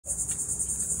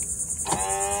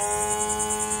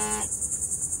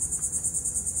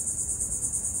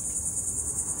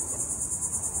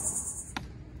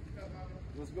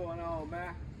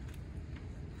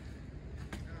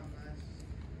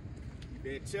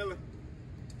Been chilling?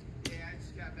 Yeah, I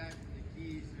just got back from the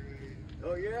Keys.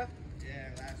 Oh yeah? Yeah,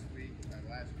 last week,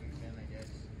 last weekend, I guess.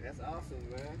 That's awesome,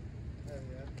 man. Oh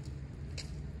yeah.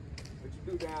 What you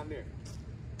do down there?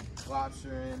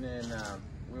 Lobstering, and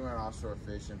we went offshore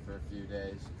fishing for a few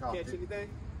days. Catch anything?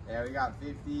 Yeah, we got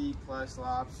 50 plus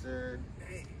lobster,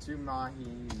 2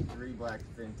 mahi, 3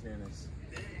 blackfin tunas.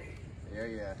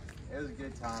 Yeah. It was a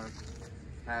good time.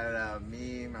 Had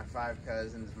me, my 5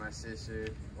 cousins, my sister.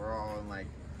 We're all in like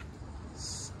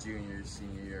junior,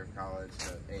 senior year of college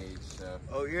age. So.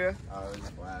 Oh yeah? It was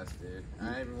a blast, dude.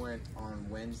 I even went on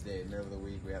Wednesday, middle of the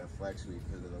week. We had a flex week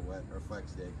because of the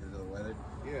flex day because of the weather.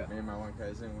 Yeah. Me and my one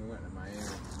cousin, we went to Miami.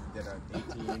 We did our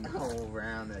 18 whole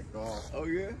round at golf. Oh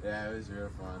yeah? Yeah, it was real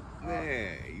fun.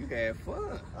 Man, you had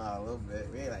fun. A little bit.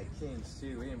 We ate like kings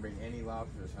too. We didn't bring any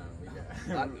lobsters home. We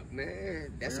got.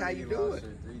 Man, that's we how you do it.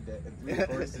 3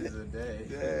 courses a day.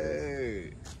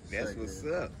 Hey, that's So what's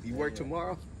good. up. You work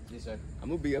tomorrow? Yes, sir. I'm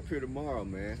gonna be up here tomorrow,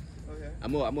 man. Okay.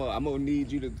 I'm gonna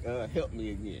need you to help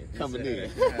me again. Coming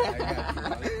in. Yeah, I got you,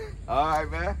 man. All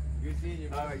right, man. Good seeing you,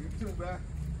 man. All right, you too, man.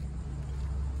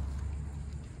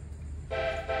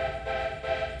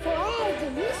 For all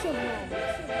the mission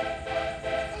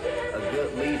A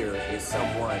good leader is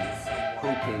someone who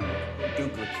can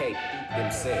duplicate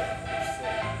themselves.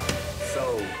 So,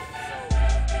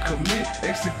 commit,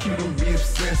 execute, and be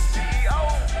obsessed.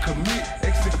 Commit,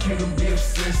 execute, and be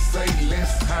obsessed. Say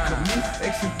less. Commit,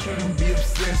 execute, and be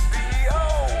obsessed.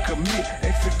 Commit,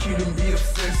 execute, and be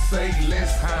obsessed. Say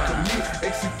less. Commit,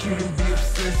 execute, and be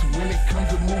obsessed. When it comes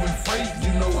to moving freight,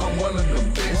 you know I'm one of the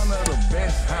best. One of the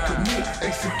best. Commit,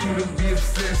 execute, and be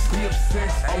obsessed. Be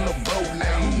obsessed on the boat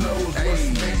now. Who knows what's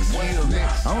next? What's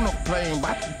next? On a plane,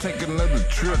 about to take another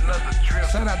trip.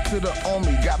 Shout out to the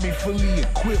Army, got me fully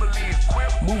equipped.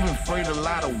 Moving freight, a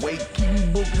lot of weight. Keep me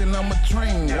booked and I'ma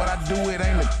train. What I do, it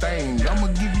ain't a thing. I'ma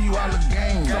give you all the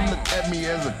game. Don't look at me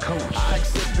as a coach. I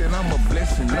accept that I'm a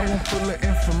blessing. No one full of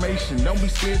information. Don't be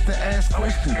scared to ask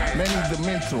questions. Manny's the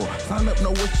mentor. Sign up,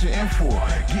 know what you're in for.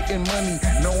 Getting money,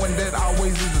 knowing that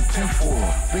always is a 10 for.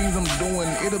 Things I'm doing,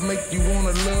 it'll make you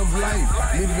wanna love life.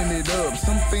 Living it up.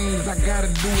 Some things I gotta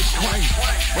do it twice.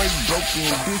 Break broken,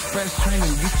 dispatch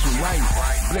training, get you right.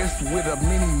 Blessed with a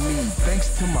mini-me, thanks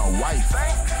to my wife.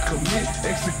 Commit,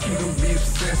 execute, and be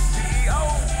obsessed.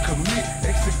 Commit,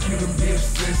 execute, and be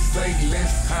obsessed. Say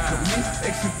less. Commit,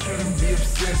 execute, and be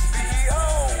obsessed.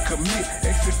 Commit,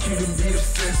 execute, and be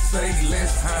obsessed. Say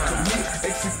less. Commit,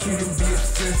 execute, and be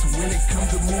obsessed. When it comes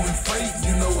to moving freight,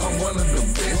 you know I'm one of the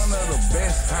best. One of the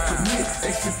best. Commit,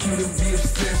 execute, and be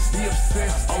obsessed. Be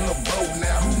obsessed on the boat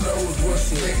now. Who knows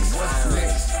what's next? What's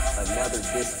next? another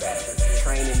dispatcher,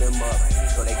 training them up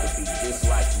so they could be just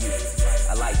like you.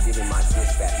 I like giving my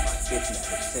dispatchers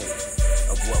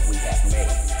 50% of what we have made,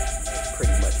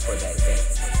 pretty much for that day.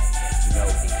 You know,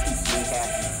 it keeps me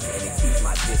happy and it keeps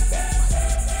my dispatchers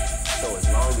happy. So as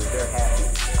long as they're happy,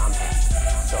 I'm happy.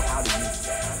 So how do you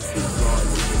keep growing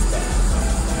with dispatchers?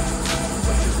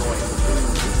 What you're going to do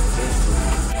is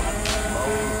eventually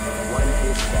mold one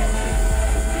dispatcher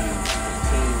to be the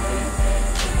team lead.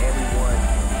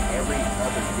 Every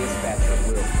other dispatcher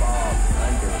will fall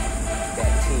under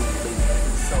that team lead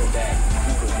so that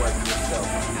you can work yourself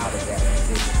out of that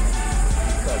position.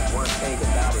 Because one thing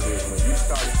about it is when you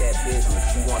started that business,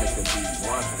 you wanted to be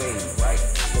one thing, right?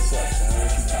 What's up, son? What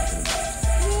you talking about?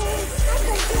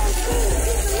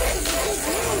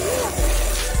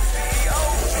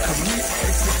 Commit,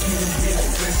 execute, and be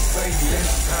obsessed. Say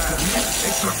less. Commit,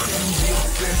 execute, and be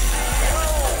obsessed.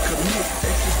 Commit,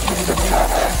 execute, and be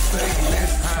obsessed. Say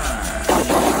less.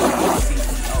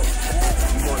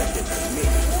 You wanted to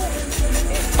commit.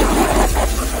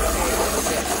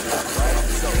 Right?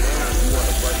 So now you want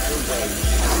to work your way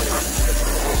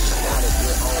out of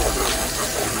your own business.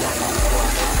 Now you want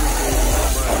everything to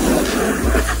run.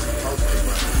 Supposed to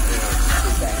run.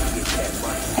 Sit back and get that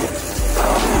money.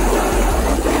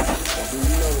 And do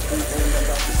you know the three things I'm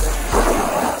about to say?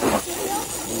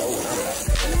 You know what I'm about to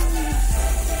say.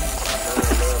 I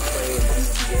love playing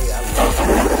GTA. I love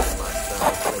playing my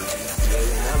son play GTA,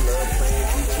 and I love playing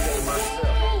GTA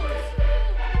myself.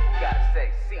 Gotta say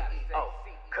CEO,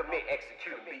 commit,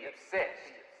 execute, be obsessed.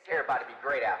 Everybody be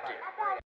great out there.